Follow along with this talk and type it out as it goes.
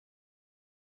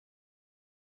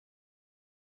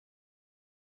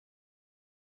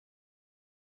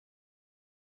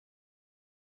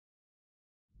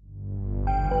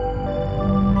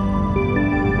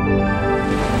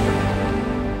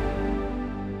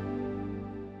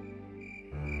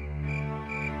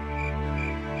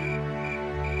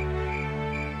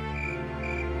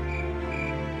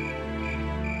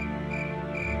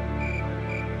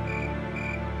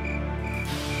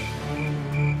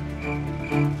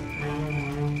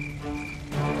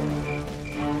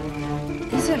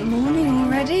Morning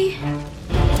already.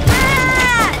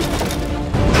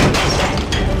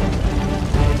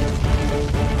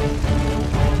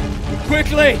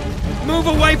 Quickly! Move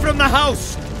away from the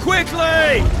house!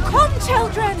 Quickly! Come,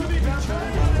 children!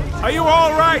 Are you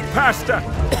all right, Pastor?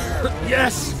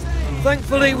 Yes!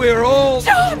 Thankfully we're all...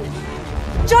 John!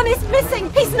 John is missing!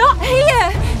 He's not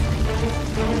here!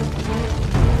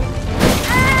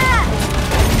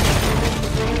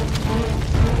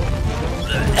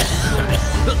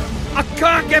 I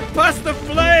can't get past the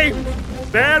flame!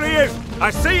 There he is!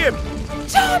 I see him!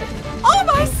 John! Oh,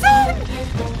 my son!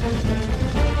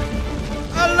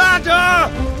 A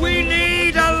ladder! We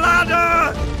need a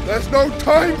ladder! There's no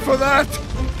time for that!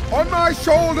 On my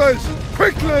shoulders!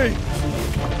 Quickly!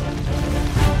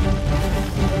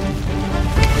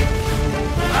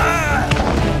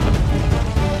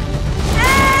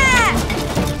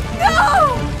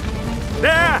 No!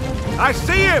 There! I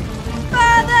see him!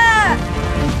 Father!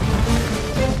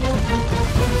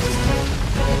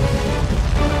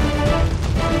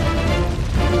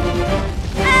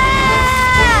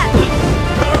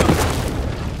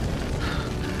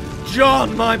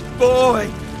 John, my boy!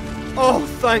 Oh,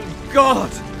 thank God!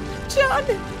 John!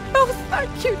 Oh,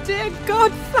 thank you, dear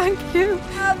God, thank you.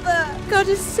 Mother! God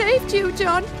has saved you,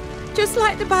 John. Just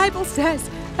like the Bible says,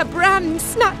 a brand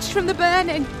snatched from the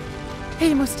burning.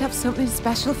 He must have something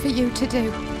special for you to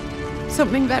do.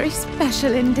 Something very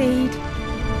special indeed.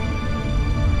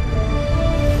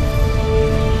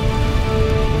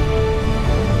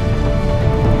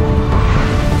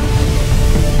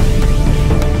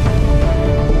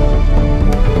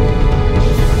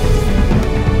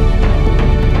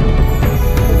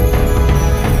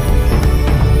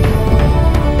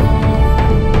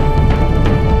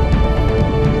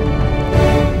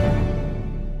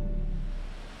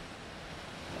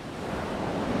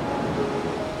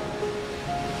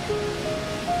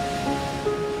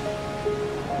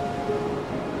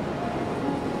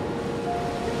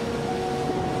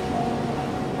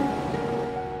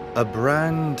 A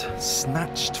brand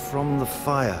snatched from the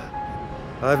fire.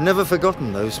 I've never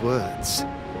forgotten those words.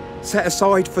 Set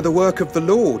aside for the work of the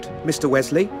Lord, Mr.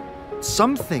 Wesley.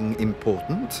 Something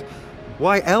important.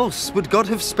 Why else would God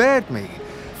have spared me?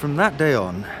 From that day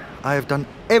on, I have done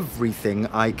everything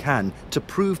I can to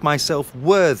prove myself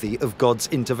worthy of God's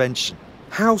intervention.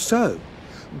 How so?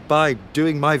 By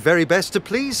doing my very best to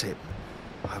please him.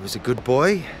 I was a good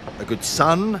boy, a good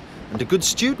son, and a good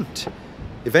student.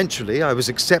 Eventually, I was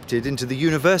accepted into the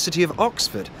University of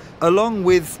Oxford, along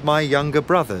with my younger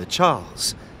brother,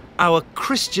 Charles. Our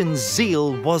Christian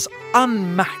zeal was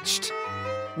unmatched.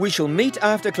 We shall meet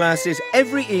after classes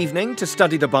every evening to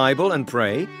study the Bible and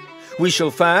pray. We shall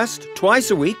fast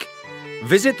twice a week,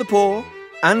 visit the poor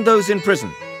and those in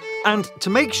prison. And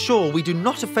to make sure we do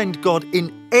not offend God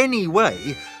in any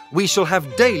way, we shall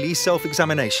have daily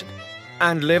self-examination.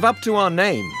 And live up to our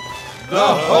name. The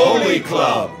Holy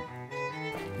Club!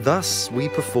 Thus, we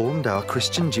performed our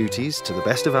Christian duties to the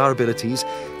best of our abilities,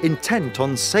 intent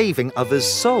on saving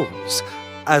others' souls,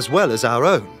 as well as our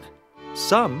own.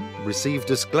 Some received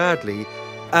us gladly,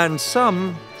 and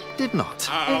some did not.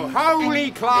 Oh, Holy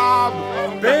Club!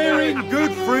 Bearing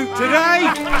good fruit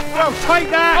today! Well, take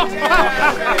that!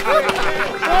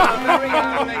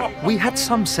 We had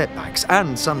some setbacks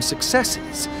and some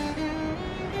successes,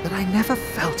 but I never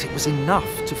felt it was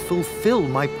enough to fulfill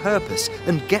my purpose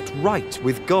and get right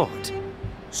with God.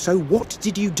 So what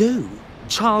did you do?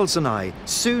 Charles and I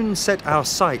soon set our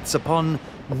sights upon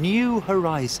new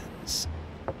horizons.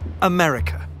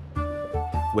 America,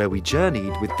 where we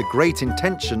journeyed with the great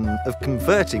intention of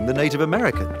converting the Native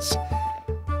Americans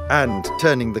and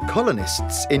turning the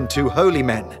colonists into holy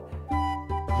men.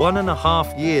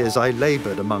 1.5 years I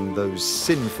laboured among those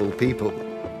sinful people.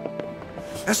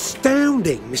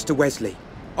 Astounding, Mr. Wesley.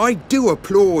 I do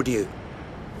applaud you.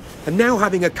 And now,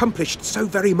 having accomplished so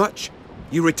very much,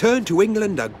 you return to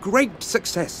England a great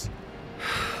success.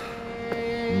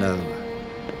 No.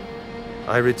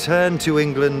 I returned to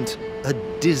England a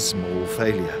dismal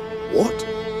failure. What?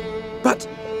 But...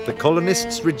 The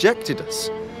colonists rejected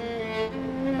us.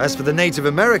 As for the Native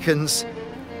Americans,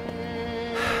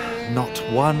 not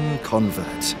one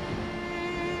convert.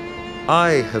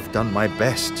 I have done my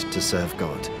best to serve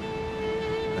God,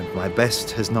 and my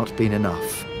best has not been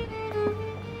enough.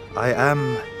 I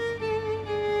am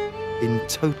in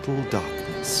total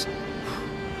darkness,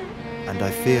 and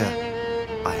I fear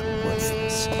I am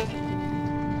worthless.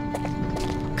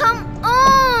 Come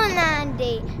on,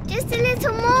 Andy! Just a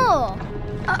little more!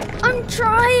 I'm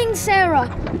trying, Sarah.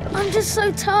 I'm just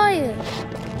so tired.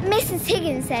 Mrs.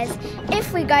 Higgins says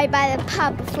if we go by the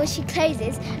pub before she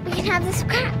closes, we can have the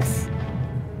scraps.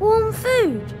 Warm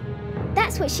food?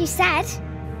 That's what she said.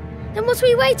 Then what are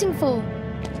we waiting for?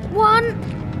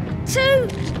 1, 2,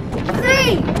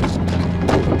 3!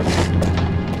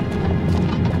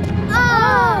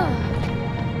 Oh!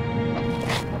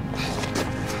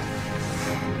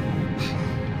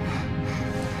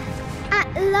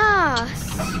 At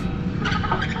last.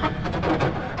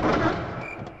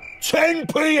 10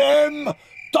 p.m.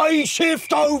 Day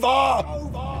shift over.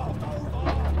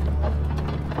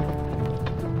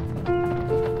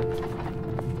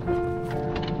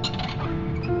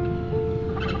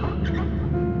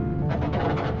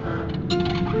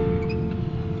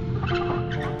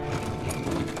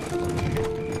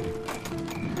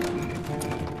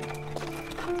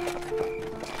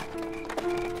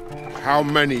 How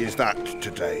many is that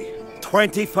today?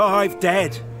 25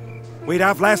 dead. We'd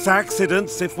have less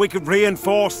accidents if we could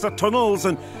reinforce the tunnels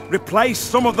and replace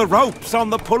some of the ropes on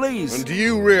the pulleys. And do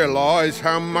you realise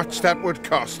how much that would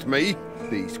cost me?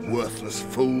 These worthless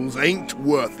fools ain't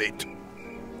worth it.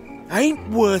 Ain't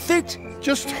worth it?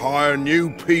 Just hire new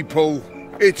people.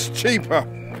 It's cheaper.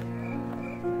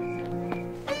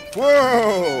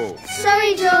 Whoa!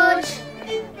 Sorry, George.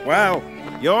 Well,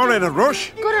 you're in a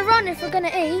rush. Gotta run if we're gonna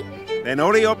eat. Then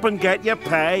hurry up and get your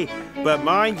pay. But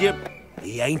mind you,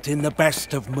 he ain't in the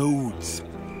best of moods.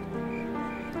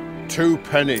 2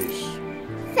 pennies.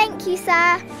 Thank you,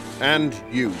 sir. And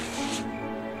you.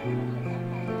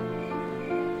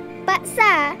 But,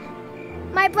 sir,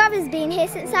 my brother's been here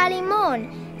since early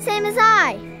morn, same as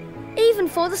I. Even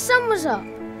before the sun was up.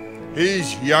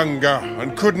 He's younger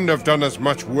and couldn't have done as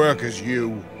much work as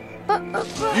you. But...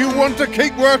 You want to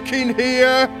keep working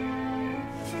here?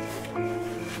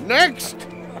 Next!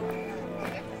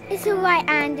 It's all right,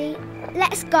 Andy.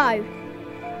 Let's go.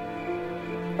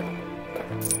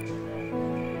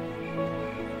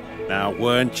 Now,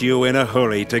 weren't you in a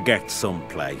hurry to get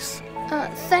someplace?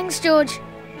 Thanks, George.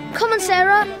 Come on,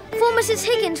 Sarah. Before Mrs.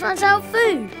 Higgins runs out of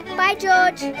food. Bye,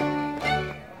 George.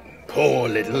 Poor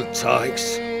little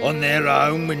tykes, on their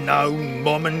own with no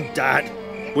mum and dad.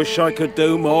 Wish I could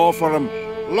do more for them.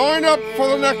 Line up for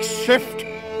the next shift.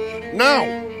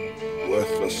 Now!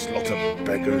 Worthless lot of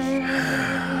beggars.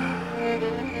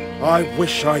 I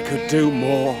wish I could do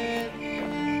more.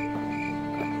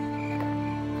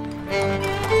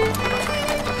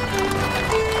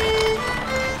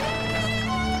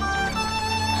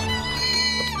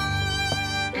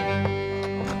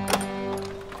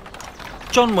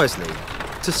 John Wesley,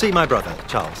 to see my brother,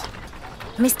 Charles.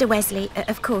 Mr. Wesley,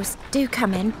 of course, do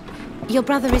come in. Your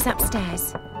brother is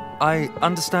upstairs. I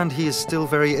understand he is still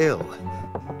very ill.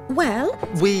 Well?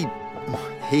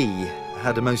 He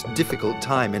had a most difficult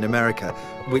time in America,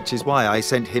 which is why I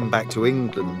sent him back to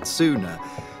England sooner.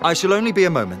 I shall only be a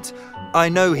moment. I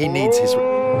know he needs his... Oh,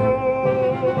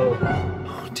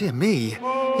 dear me.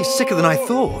 He's sicker than I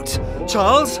thought.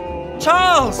 Charles?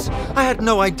 Charles! I had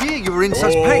no idea you were in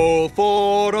such pain. Oh,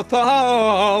 for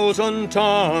 1,000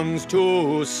 tongues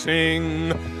to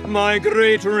sing my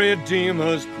great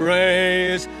Redeemer's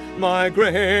praise, my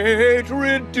great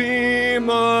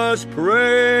Redeemer's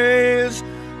praise,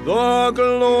 the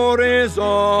glories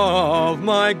of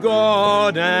my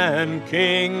God and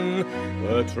King,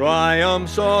 the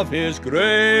triumphs of His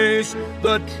grace,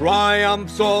 the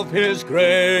triumphs of His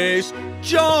grace.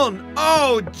 John!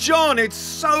 Oh, John, it's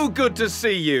so good to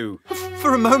see you.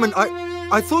 For a moment,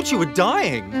 I thought you were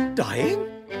dying. Dying?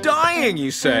 Dying, you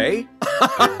say?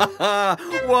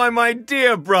 Why, my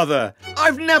dear brother,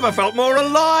 I've never felt more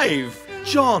alive.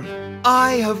 John,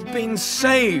 I have been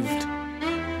saved.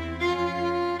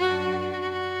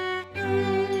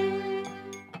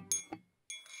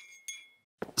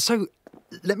 So,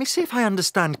 let me see if I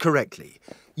understand correctly.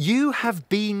 You have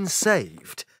been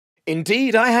saved.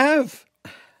 Indeed, I have.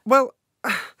 Well,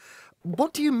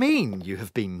 what do you mean you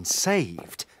have been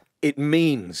saved? It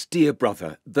means, dear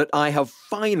brother, that I have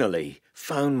finally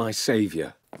found my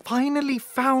Saviour. Finally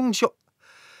found your...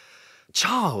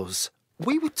 Charles,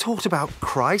 we were taught about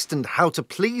Christ and how to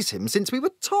please him since we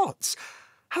were tots.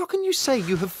 How can you say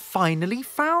you have finally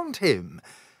found him?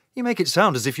 You make it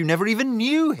sound as if you never even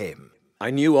knew him.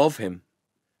 I knew of him.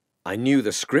 I knew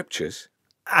the scriptures.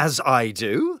 As I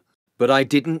do. But I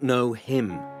didn't know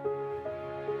him.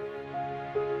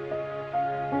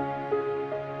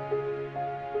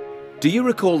 Do you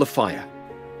recall the fire?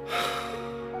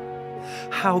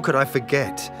 How could I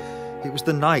forget? It was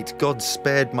the night God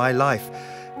spared my life,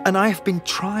 and I have been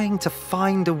trying to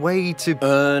find a way to...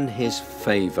 earn his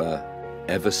favour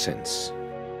ever since.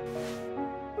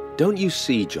 Don't you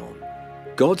see, John?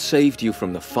 God saved you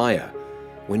from the fire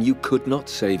when you could not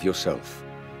save yourself.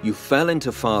 You fell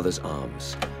into Father's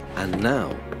arms, and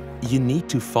now You need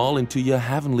to fall into your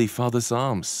Heavenly Father's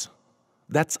arms.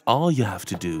 That's all you have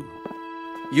to do.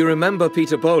 You remember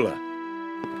Peter Boulter?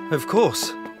 Of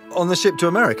course. On the ship to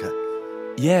America.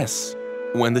 Yes,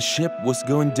 when the ship was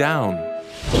going down.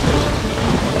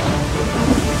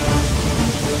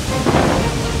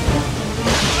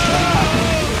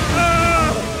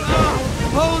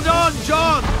 Hold on,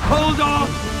 John! Hold on!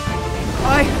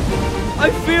 I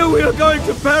fear we are going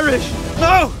to perish!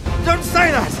 No! Don't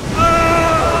say that!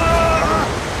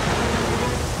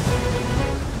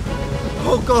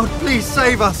 Oh God, please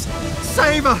save us!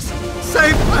 Save us!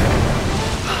 Save us!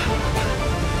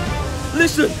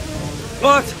 Listen!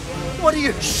 What? What are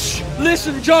you... Shh!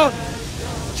 Listen, John!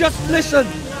 Just listen!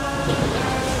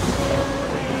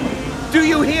 Do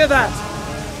you hear that?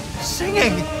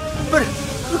 Singing? But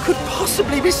who could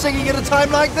possibly be singing at a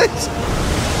time like this?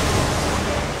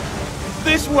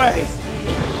 This way!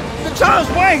 Charles,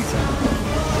 wait!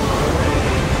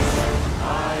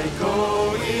 I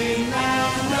go in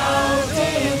and out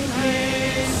in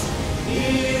peace.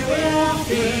 He will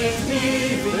feed me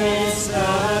with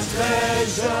the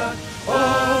treasure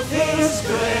of His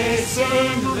grace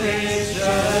in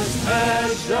gracious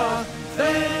measure.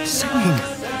 Singing?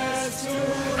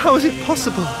 How is it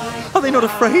possible? Are they not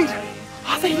afraid?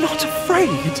 Are they not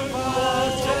afraid?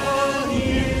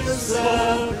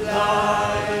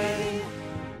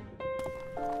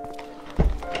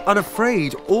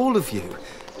 Unafraid, all of you.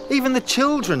 Even the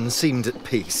children seemed at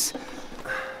peace.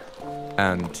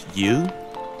 And you?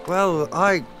 Well,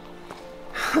 I...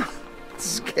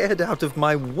 scared out of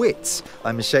my wits,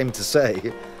 I'm ashamed to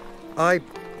say. I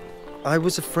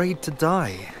was afraid to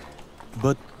die.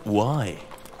 But why?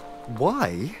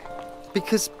 Why?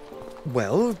 Because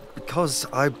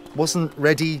I wasn't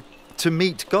ready to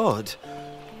meet God.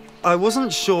 I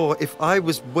wasn't sure if I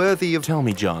was worthy of... Tell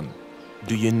me, John,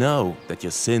 do you know that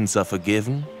your sins are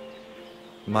forgiven?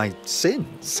 My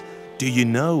sins? Do you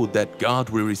know that God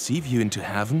will receive you into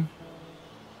heaven?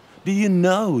 Do you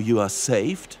know you are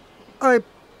saved?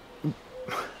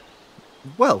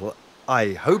 Well,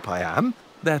 I hope I am.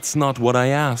 That's not what I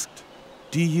asked.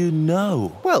 Do you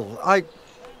know? Well,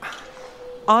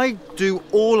 I do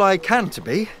all I can to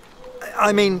be.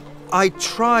 I mean, I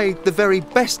try the very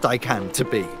best I can to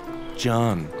be.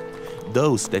 John,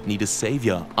 those that need a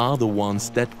savior are the ones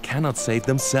that cannot save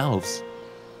themselves.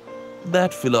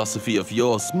 That philosophy of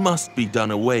yours must be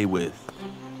done away with.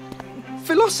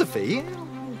 Philosophy?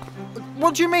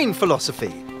 What do you mean,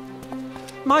 philosophy?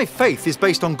 My faith is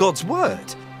based on God's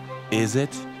word. Is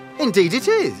it? Indeed it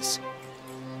is.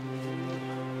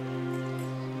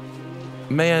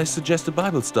 May I suggest a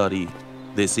Bible study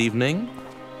this evening?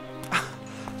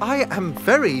 I am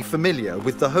very familiar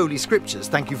with the Holy Scriptures,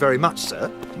 thank you very much,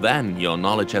 sir. Then your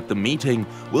knowledge at the meeting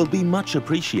will be much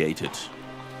appreciated.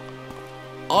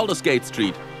 Aldersgate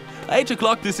Street, 8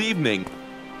 o'clock this evening.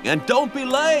 And don't be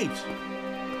late!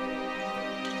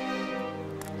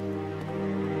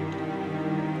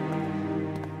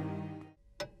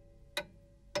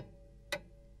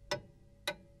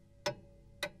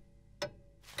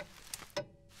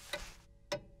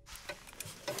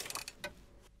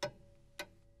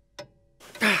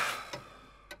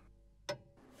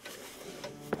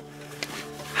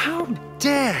 How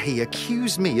dare he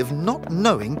accuse me of not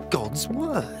knowing God's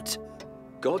word?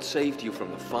 God saved you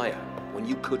from the fire when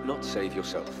you could not save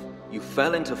yourself. You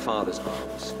fell into Father's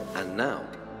arms, and now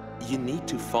you need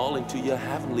to fall into your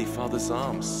Heavenly Father's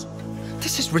arms.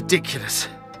 This is ridiculous.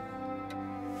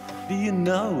 Do you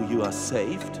know you are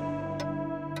saved?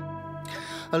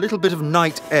 A little bit of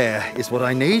night air is what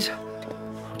I need.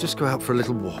 I'll just go out for a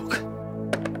little walk.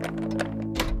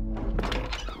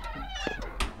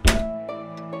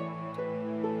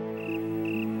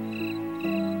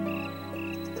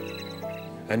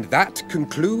 And that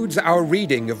concludes our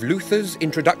reading of Luther's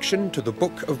introduction to the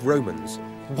Book of Romans.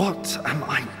 What am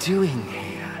I doing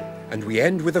here? And we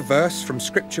end with a verse from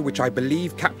Scripture which I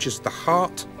believe captures the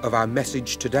heart of our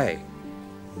message today.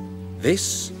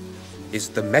 This is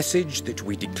the message that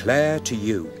we declare to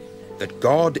you, that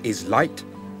God is light,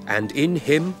 and in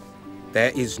him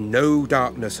there is no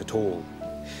darkness at all.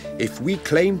 If we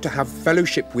claim to have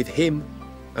fellowship with him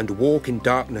and walk in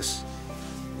darkness,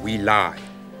 we lie.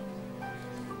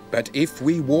 But if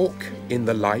we walk in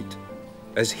the light,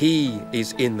 as he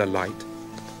is in the light,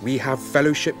 we have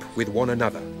fellowship with one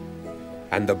another.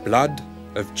 And the blood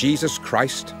of Jesus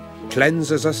Christ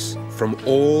cleanses us from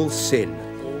all sin.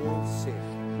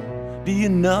 Do you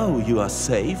know you are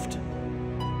saved?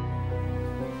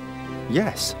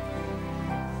 Yes.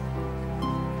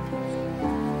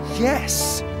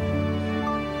 Yes!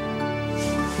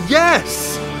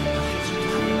 Yes!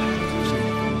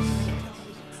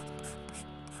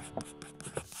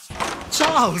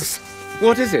 Charles!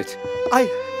 What is it?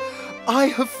 I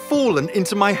have fallen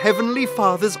into my Heavenly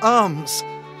Father's arms.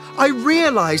 I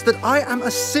realise that I am a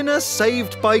sinner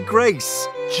saved by grace.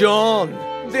 John,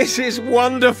 this is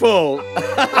wonderful!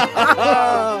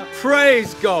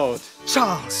 Praise God!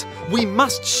 Charles, we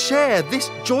must share this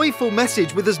joyful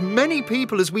message with as many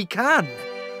people as we can.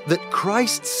 That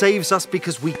Christ saves us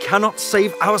because we cannot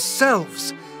save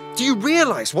ourselves. Do you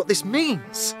realise what this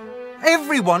means?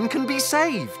 Everyone can be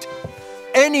saved.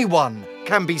 Anyone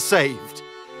can be saved.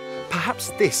 Perhaps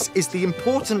this is the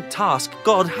important task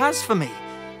God has for me.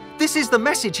 This is the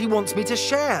message he wants me to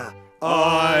share.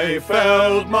 I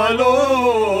felt my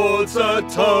Lord's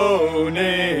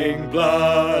atoning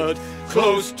blood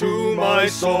close to my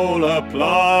soul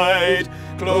applied,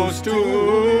 close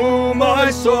to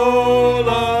my soul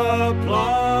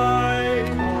applied.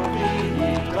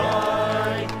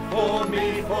 For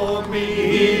me, for me,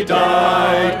 he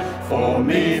died. For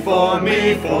me, for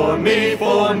me, for me,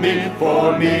 for me,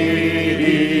 for me,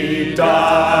 he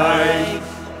died.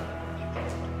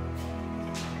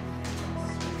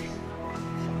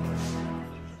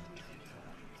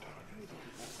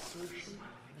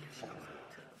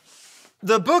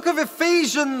 The book of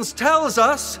Ephesians tells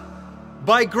us,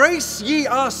 by grace ye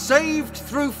are saved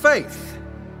through faith.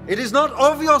 It is not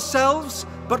of yourselves,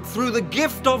 but through the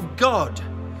gift of God,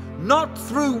 not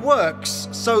through works,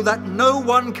 so that no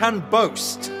one can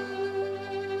boast.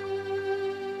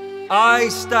 I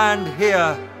stand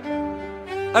here,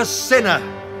 a sinner.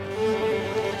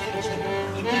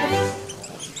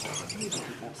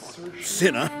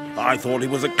 Sinner? I thought he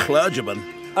was a clergyman.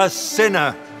 A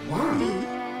sinner.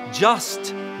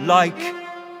 Just like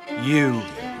you.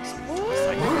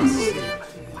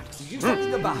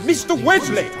 Mr.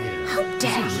 Wesley! How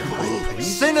dare you?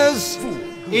 Sinners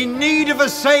in need of a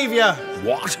saviour.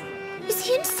 What? Is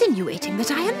he insinuating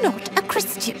that I am not a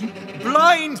Christian?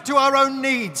 Blind to our own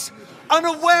needs,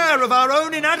 unaware of our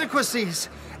own inadequacies,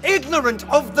 ignorant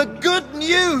of the good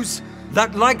news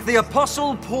that, like the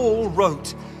Apostle Paul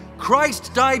wrote,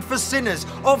 Christ died for sinners,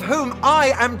 of whom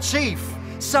I am chief.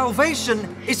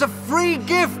 Salvation is a free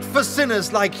gift for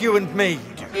sinners like you and me.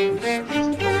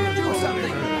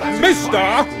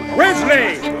 Mr.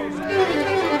 Wesley!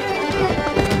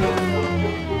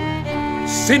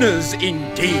 Sinners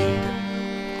indeed.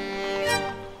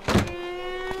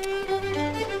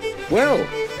 Well,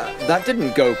 that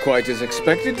didn't go quite as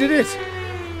expected, did it?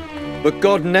 But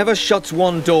God never shuts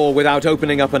one door without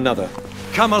opening up another.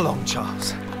 Come along,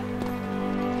 Charles.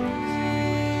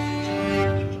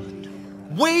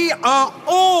 We are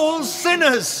all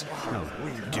sinners.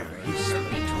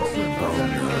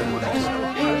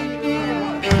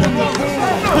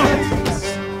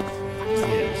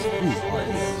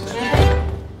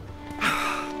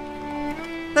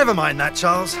 Never mind that,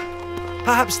 Charles.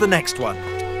 Perhaps the next one.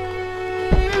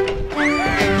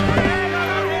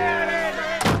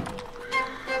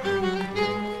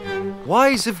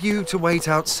 Wise of you to wait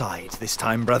outside this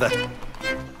time, brother.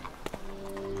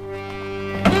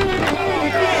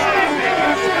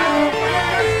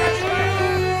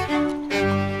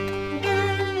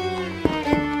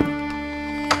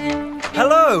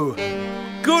 Hello.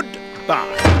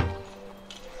 Goodbye.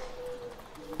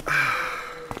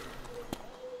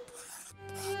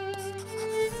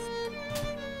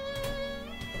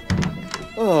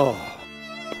 Oh,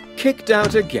 kicked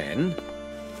out again?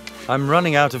 I'm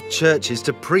running out of churches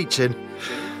to preach in.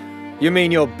 You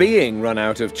mean you're being run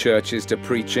out of churches to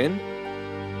preach in?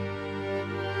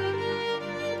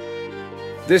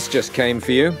 This just came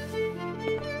for you.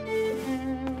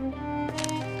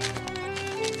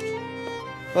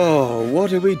 Oh,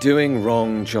 what are we doing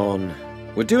wrong, John?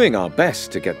 We're doing our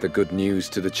best to get the good news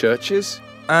to the churches.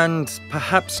 And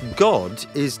perhaps God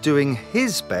is doing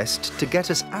his best to get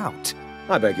us out.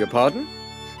 I beg your pardon?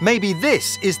 Maybe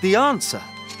this is the answer.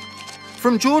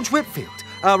 From George Whitfield,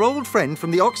 our old friend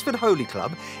from the Oxford Holy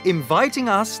Club, inviting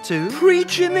us to...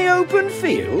 Preach in the open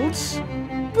fields?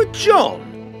 But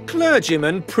John,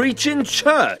 clergymen preach in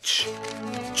church.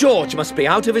 George must be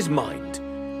out of his mind.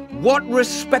 What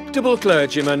respectable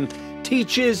clergyman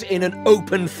teaches in an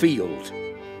open field?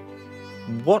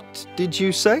 What did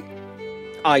you say?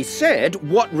 I said,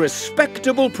 what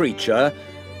respectable preacher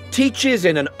teaches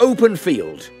in an open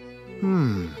field?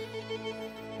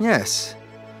 Yes.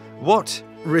 What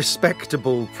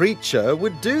respectable preacher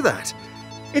would do that?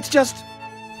 It's just...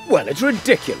 well, it's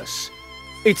ridiculous.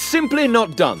 It's simply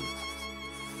not done.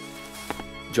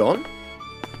 John?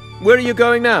 Where are you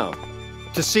going now?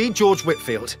 To see George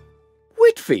Whitfield.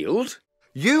 Whitfield?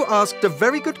 You asked a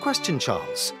very good question,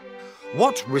 Charles.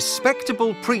 What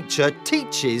respectable preacher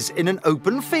teaches in an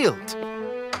open field?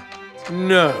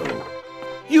 No.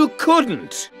 You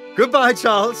couldn't! Goodbye,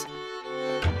 Charles.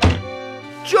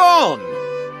 John!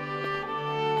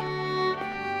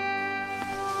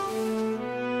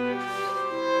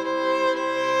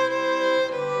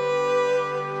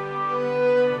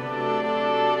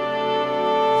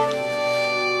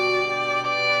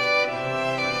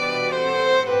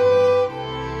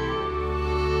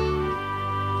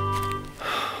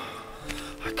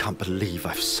 I can't believe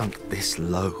I've sunk this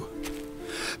low.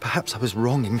 Perhaps I was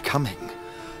wrong in coming.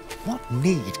 What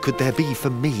need could there be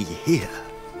for me here?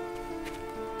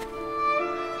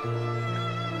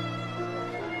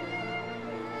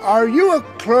 Are you a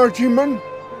clergyman?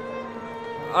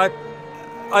 I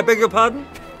beg your pardon?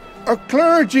 A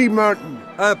clergyman?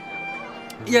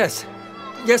 Yes.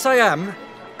 Yes, I am.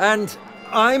 And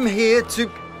I'm here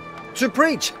to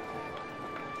preach.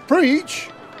 Preach?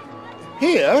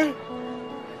 Here?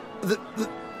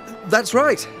 That's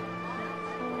right.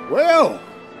 Well,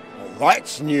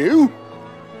 that's new.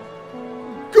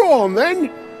 Go on, then.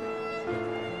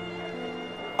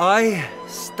 I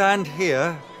stand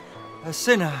here, a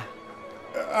sinner.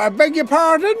 I beg your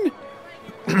pardon?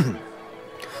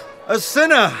 A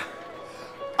sinner!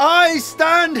 I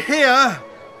stand here,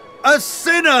 a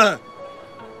sinner!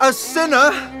 A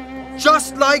sinner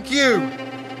just like you!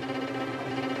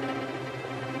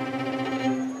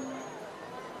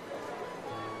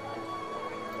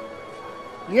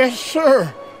 Yes,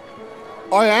 sir.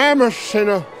 I am a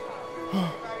sinner.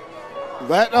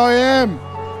 That I am.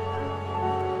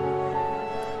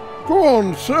 Go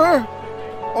on, sir.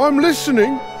 I'm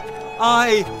listening.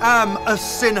 I am a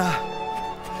sinner.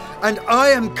 And I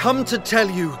am come to tell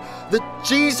you that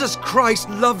Jesus Christ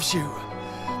loves you,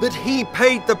 that he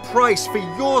paid the price for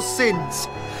your sins,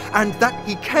 and that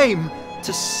he came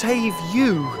to save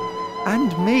you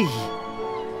and me.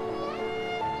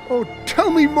 Oh,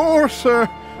 tell me more, sir.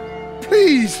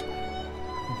 Please.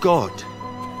 God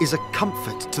is a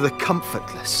comfort to the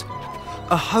comfortless,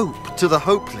 a hope to the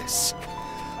hopeless,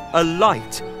 a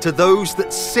light to those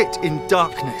that sit in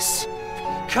darkness.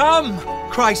 Come,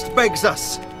 Christ begs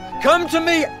us. Come to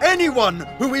me, anyone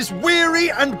who is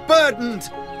weary and burdened,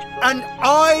 and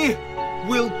I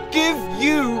will give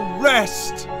you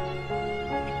rest.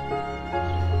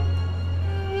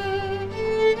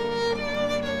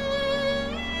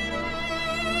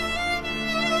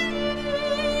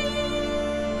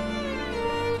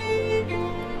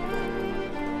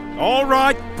 All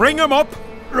right, bring him up.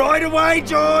 Right away,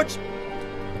 George!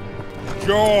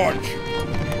 George.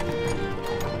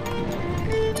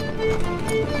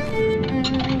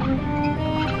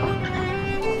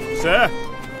 Sir?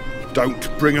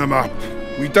 Don't bring them up.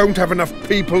 We don't have enough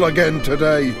people again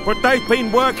today. But they've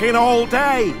been working all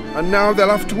day. And now they'll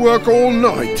have to work all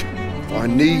night. I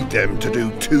need them to do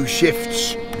 2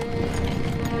 shifts.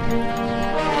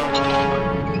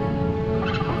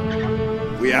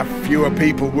 We have fewer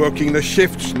people working the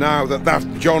shifts now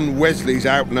that John Wesley's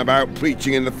out and about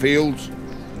preaching in the fields.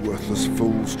 Worthless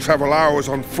fools travel hours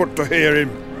on foot to hear him.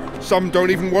 Some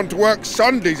don't even want to work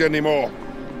Sundays anymore.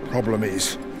 Problem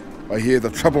is, I hear the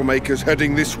troublemakers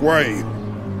heading this way.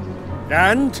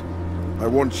 And? I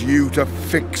want you to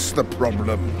fix the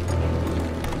problem.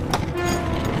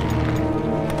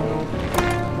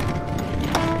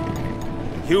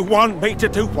 You want me to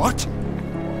do what?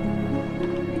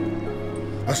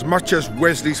 As much as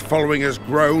Wesley's following has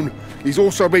grown, he's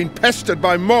also been pestered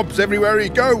by mobs everywhere he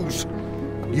goes.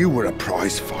 You were a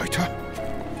prize fighter.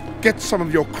 Get some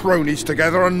of your cronies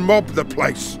together and mob the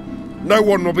place. No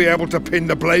one will be able to pin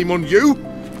the blame on you.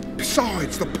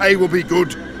 Besides, the pay will be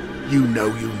good. You know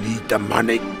you need the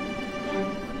money.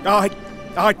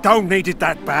 I don't need it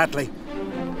that badly.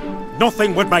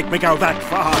 Nothing would make me go that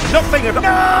far. Nothing at all.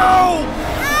 No!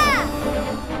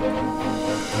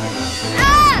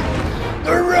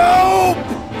 The rope!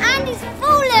 Andy's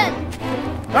fallen!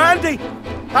 Andy!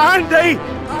 Andy!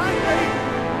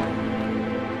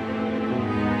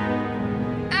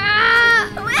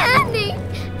 Andy!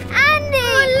 Andy!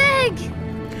 My leg!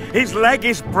 His leg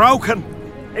is broken.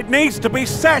 It needs to be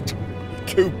set.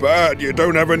 Too bad you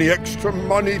don't have any extra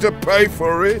money to pay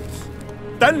for it.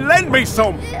 Then lend me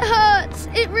some. It hurts.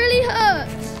 It really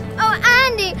hurts. Oh,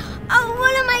 Andy! Oh,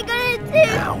 what am I gonna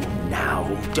do? Now,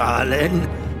 darling.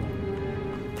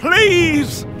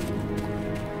 Please!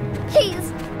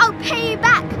 Please, I'll pay you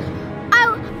back.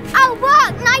 I'll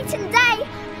work night and day.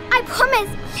 I promise,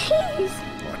 please.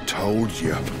 I told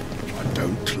you, I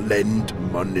don't lend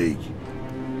money.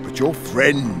 But your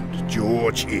friend,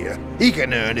 George here, he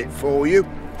can earn it for you.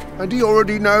 And he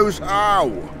already knows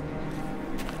how.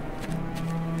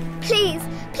 Please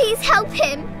help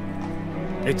him.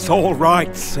 It's all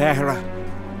right, Sarah.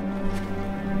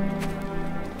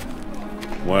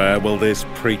 Where will this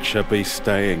preacher be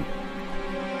staying?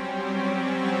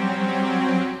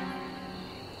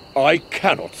 I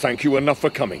cannot thank you enough for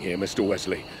coming here, Mr.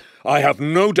 Wesley. I have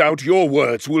no doubt your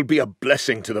words will be a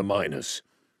blessing to the miners.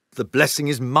 The blessing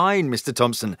is mine, Mr.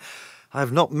 Thompson. I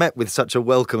have not met with such a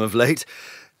welcome of late.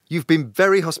 You've been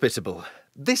very hospitable.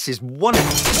 This is wonderful.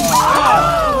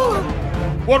 Oh!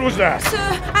 What was that?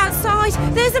 Sir, outside,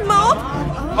 there's a mob.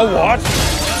 A what?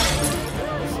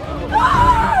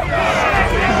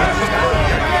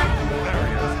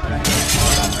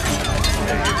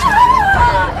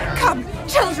 Come,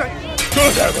 children.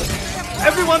 Good heavens!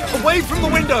 Everyone away from the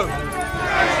window!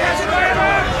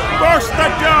 Burst the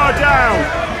door down!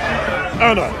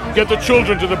 Anna, get the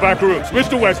children to the back rooms.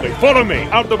 Mr. Wesley, follow me,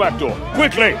 out the back door,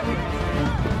 quickly!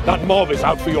 That mob is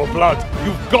out for your blood.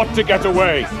 You've got to get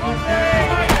away.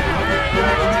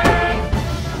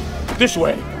 This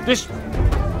way. This...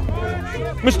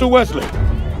 Mr. Wesley.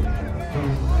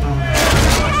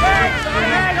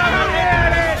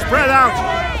 Spread out!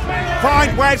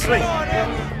 Find Wesley!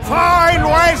 Find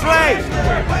Wesley!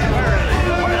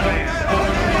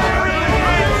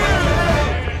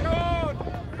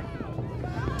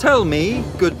 Tell me,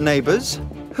 good neighbours,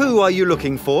 who are you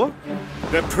looking for?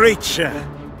 The preacher,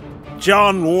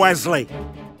 John Wesley.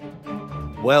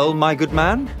 Well, my good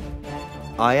man,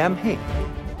 I am he.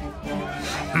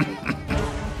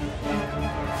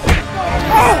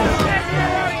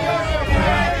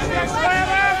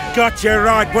 Got you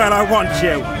right where I want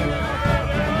you.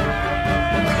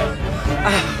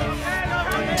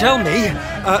 Tell me,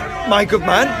 my good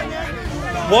man,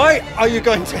 why are you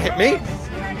going to hit me?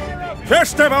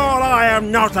 First of all, I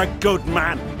am not a good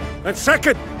man. And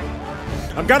second,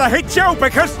 I'm gonna hit you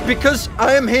because... Because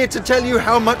I am here to tell you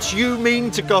how much you mean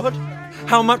to God,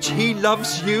 how much He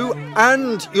loves you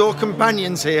and your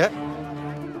companions here.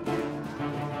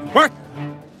 What?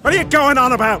 What are you going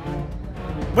on about?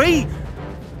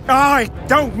 I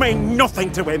don't mean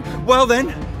nothing to him. Well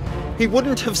then, He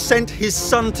wouldn't have sent His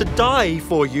Son to die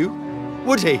for you,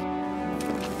 would He?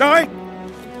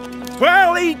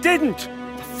 Well, He didn't.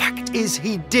 The fact is,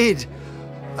 He did.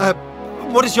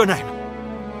 What is your name?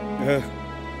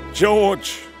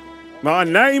 George. My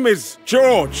name is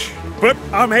George, but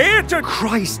I'm here to...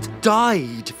 Christ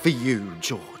died for you,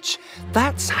 George.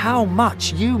 That's how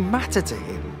much you matter to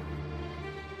Him.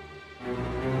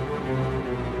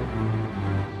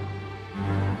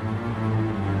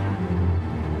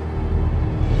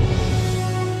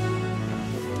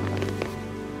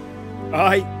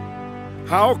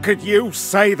 How could you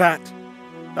say that?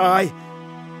 I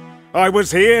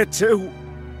was here to...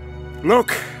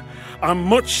 Look, I'm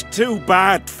much too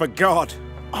bad for God.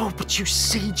 Oh, but you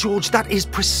see, George, that is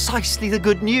precisely the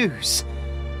good news.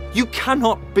 You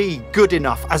cannot be good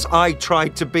enough as I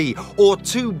tried to be, or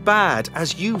too bad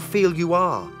as you feel you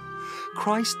are.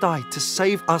 Christ died to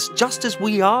save us just as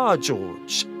we are,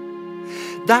 George.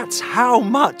 That's how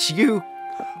much you,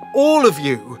 all of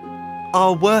you,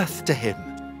 are worth to Him.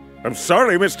 I'm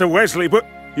sorry, Mr. Wesley, but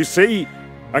you see,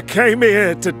 I came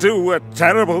here to do a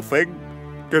terrible thing.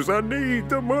 Because I need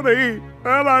the money,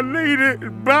 and I need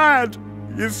it bad.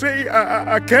 You see,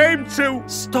 I came to...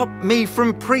 Stop me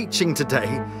from preaching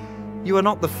today. You are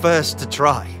not the first to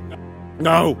try.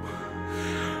 No,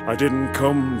 I didn't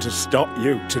come to stop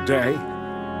you today.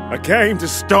 I came to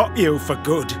stop you for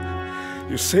good.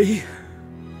 You see,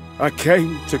 I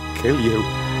came to kill you.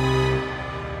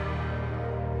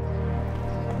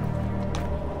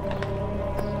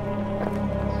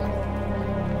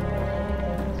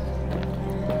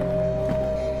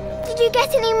 Did you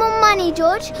get any more money,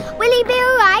 George? Will he be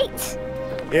all right?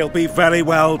 He'll be very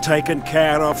well taken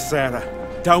care of, Sarah.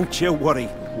 Don't you worry.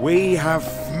 We have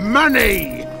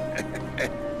money!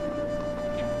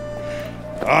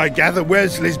 I gather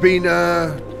Wesley's been,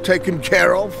 taken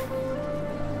care of?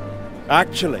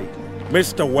 Actually,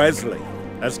 Mr. Wesley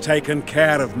has taken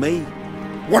care of me.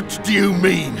 What do you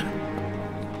mean?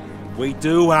 We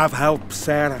do have help,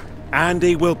 Sarah, and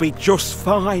he will be just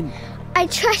fine. I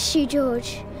trust you,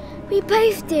 George. We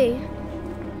both do.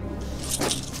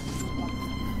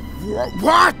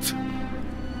 What?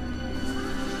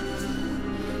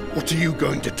 What are you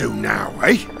going to do now,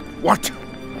 eh? What?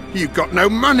 You've got no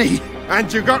money,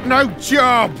 and you've got no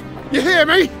job. You hear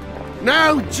me?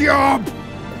 No job.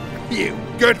 You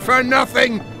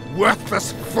good-for-nothing,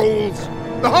 worthless fools.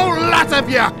 The whole lot of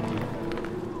you.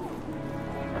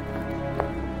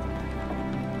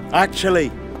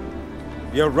 Actually,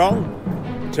 you're wrong.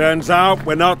 Turns out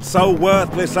we're not so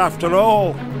worthless after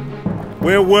all.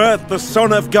 We're worth the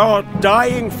Son of God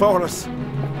dying for us.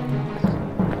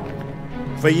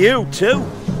 For you, too.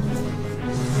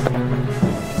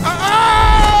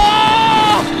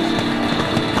 Ah!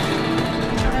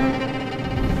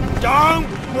 Don't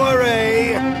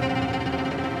worry.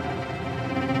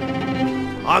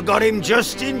 I got him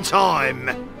just in time.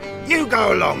 You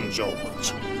go along,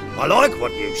 George. I like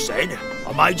what you said.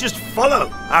 I may just follow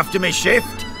after my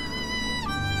shift.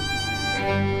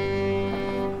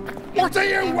 What are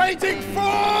you waiting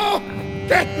for?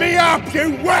 Get me up,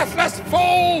 you worthless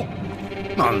fool!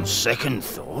 On second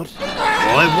thought,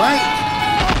 why wait?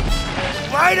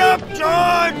 Wait up,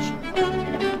 George!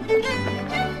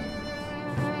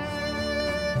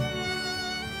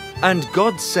 And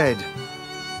God said,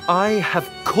 I have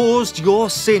caused your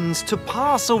sins to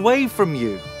pass away from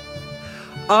you.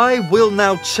 I will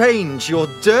now change your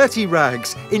dirty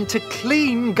rags into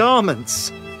clean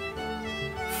garments.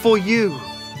 For you,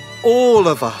 all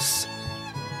of us,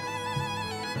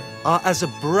 are as a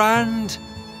brand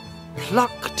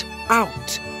plucked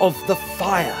out of the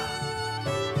fire.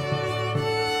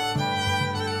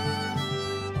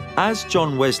 As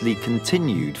John Wesley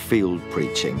continued field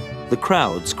preaching, the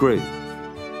crowds grew.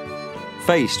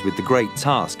 Faced with the great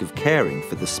task of caring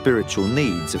for the spiritual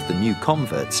needs of the new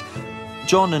converts,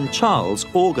 John and Charles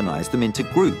organised them into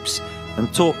groups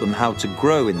and taught them how to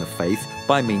grow in the faith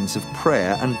by means of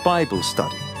prayer and Bible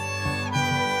study.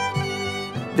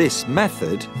 This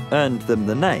method earned them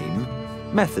the name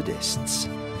Methodists.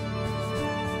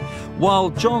 While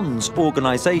John's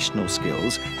organisational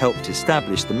skills helped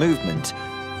establish the movement,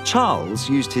 Charles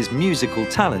used his musical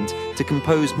talent to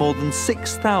compose more than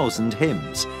 6,000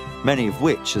 hymns, many of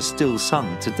which are still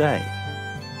sung today.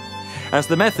 As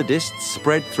the Methodists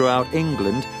spread throughout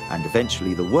England and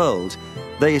eventually the world,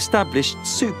 they established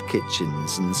soup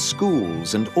kitchens and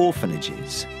schools and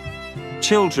orphanages.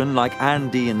 Children like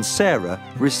Andy and Sarah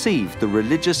received the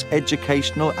religious,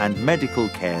 educational and medical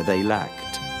care they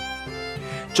lacked.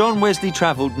 John Wesley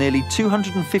travelled nearly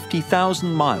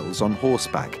 250,000 miles on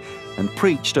horseback and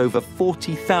preached over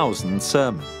 40,000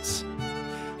 sermons.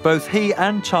 Both he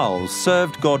and Charles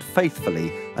served God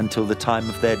faithfully until the time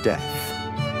of their death.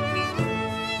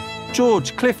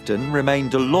 George Clifton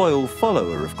remained a loyal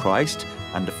follower of Christ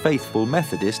and a faithful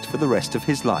Methodist for the rest of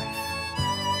his life.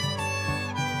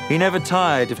 He never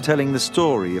tired of telling the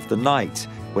story of the night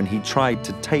when he tried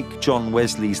to take John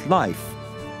Wesley's life,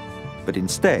 but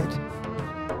instead,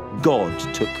 God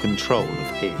took control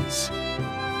of his.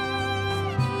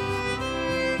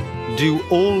 Do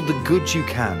all the good you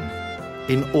can,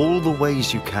 in all the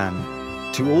ways you can,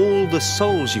 to all the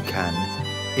souls you can,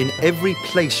 in every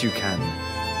place you can,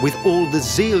 with all the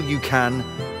zeal you can,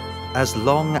 as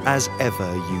long as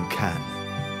ever you can.